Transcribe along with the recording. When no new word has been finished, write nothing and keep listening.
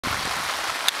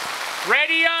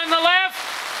Ready on the left.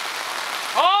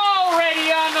 All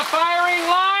ready on the firing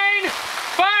line.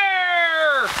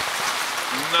 Fire!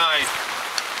 Nice.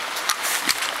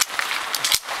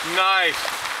 Nice.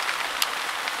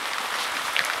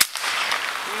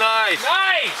 Nice.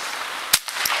 Nice!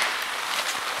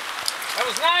 That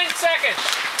was 9 seconds.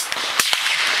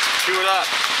 Chew it up.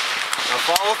 Now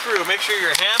follow through. Make sure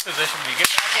your hand position, when you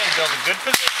get back in, build a good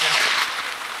position.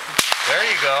 There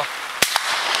you go.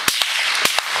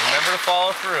 Remember to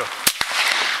follow through.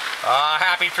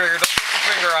 Happy trigger. Don't take your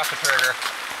finger off the trigger.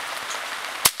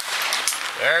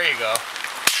 There you go.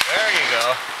 There you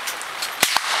go.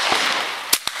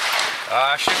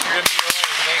 Shift your MPOA.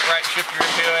 If it ain't right, shift your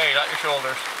MPOA, not your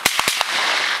shoulders.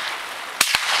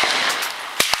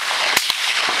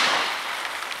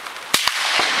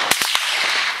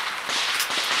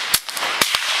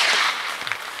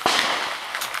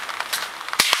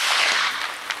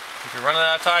 If you're running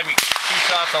out of time, you can 2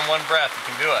 shots on 1 breath. You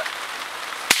can do it.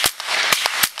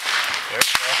 There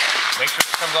you go. Make sure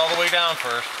it comes all the way down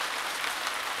first.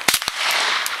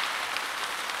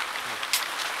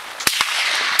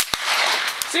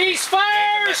 Cease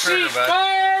fire! Cease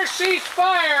fire! Cease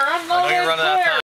fire! Unload and clear!